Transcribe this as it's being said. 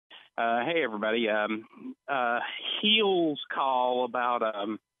Hey, everybody. Heel's call about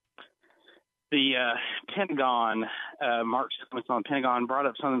the Pentagon. Mark Simmons on Pentagon brought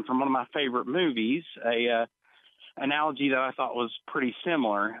up something from one of my favorite movies, a analogy that I thought was pretty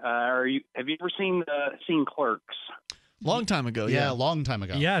similar. Have you ever seen Clerks? Long time ago, yeah. A long time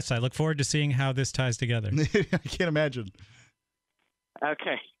ago. Yes, I look forward to seeing how this ties together. I can't imagine.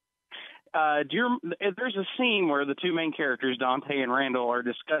 Okay. There's a scene where the two main characters, Dante and Randall, are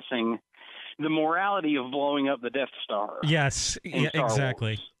discussing the morality of blowing up the Death Star. Yes, yeah,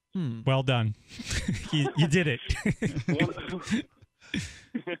 exactly. Well done. you did it.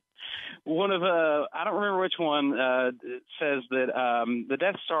 One of I don't remember which one says that the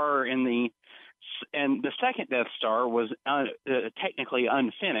Death Star and the second Death Star was technically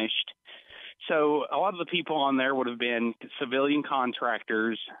unfinished. So a lot of the people on there would have been civilian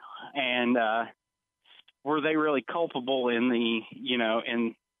contractors, and were they really culpable in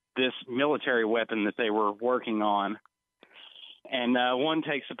in this military weapon that they were working on? And one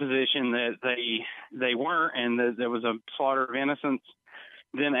takes a position that they weren't, and that there was a slaughter of innocents.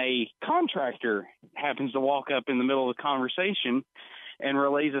 Then a contractor happens to walk up in the middle of the conversation and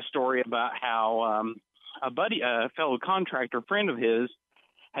relays a story about how a fellow contractor friend of his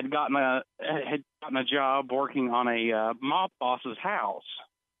had gotten a job working on a mob boss's house,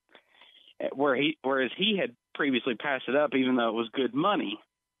 whereas he had previously passed it up, even though it was good money.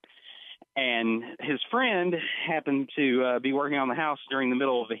 And his friend happened to be working on the house during the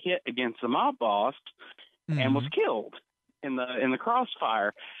middle of a hit against the mob boss, and was killed in the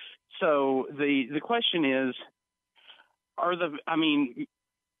crossfire. So the question is,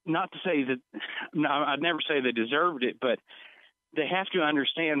 not to say that, no, I'd never say they deserved it, but they have to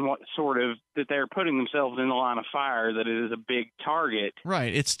understand that they're putting themselves in the line of fire, that it is a big target.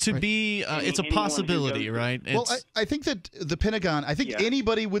 Right. It's to be, it's a possibility, right? Well, I think that the Pentagon,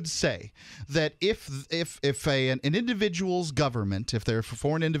 anybody would say that if an individual's government, if they're a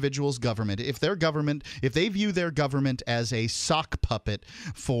foreign individual's government, if they view their government as a sock puppet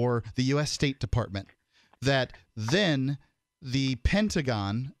for the U.S. State Department, that then the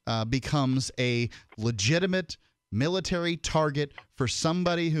Pentagon becomes a legitimate military target for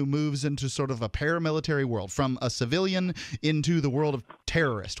somebody who moves into sort of a paramilitary world, from a civilian into the world of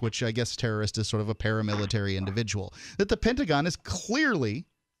terrorist, which I guess terrorist is sort of a paramilitary individual, that the Pentagon is clearly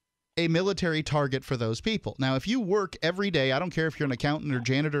a military target for those people. Now, if you work every day, I don't care if you're an accountant or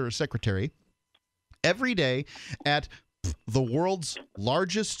janitor or secretary, every day at the world's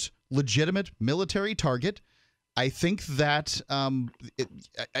largest legitimate military target, I think that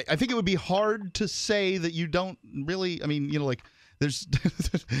I think it would be hard to say that you don't really. I mean, there's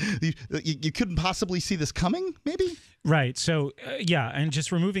you couldn't possibly see this coming, maybe. Right. So and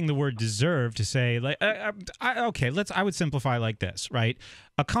just removing the word "deserve" to say I would simplify like this, right?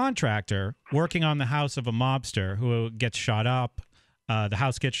 A contractor working on the house of a mobster who gets shot up, the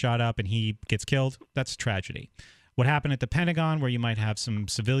house gets shot up, and he gets killed. That's a tragedy. What happened at the Pentagon, where you might have some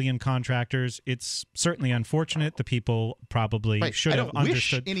civilian contractors, it's certainly unfortunate. The people probably should have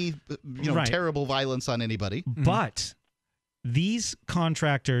understood. I don't wish any terrible violence on anybody. But these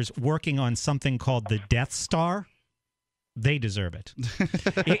contractors working on something called the Death Star, they deserve it.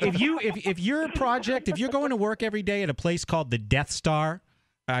 if your project, if you're going to work every day at a place called the Death Star,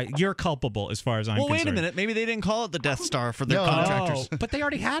 you're culpable as far as I'm concerned. Well, wait a minute. Maybe they didn't call it the Death Star for their contractors. No, but they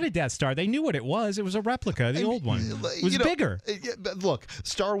already had a Death Star. They knew what it was. It was a replica, the old one. It was bigger. Look,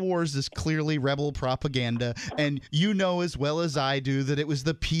 Star Wars is clearly rebel propaganda, and you know as well as I do that it was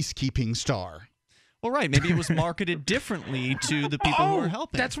the peacekeeping star. Well, right. Maybe it was marketed differently to the people who were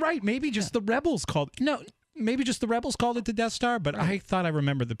helping. That's right. Maybe just the rebels called maybe just the rebels called it the Death Star, but I thought I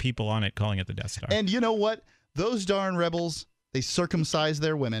remembered the people on it calling it the Death Star. And you know what? Those darn rebels, they circumcise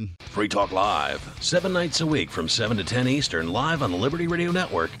their women. Free Talk Live, 7 nights a week from 7 to 10 Eastern, live on the Liberty Radio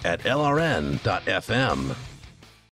Network at LRN.FM.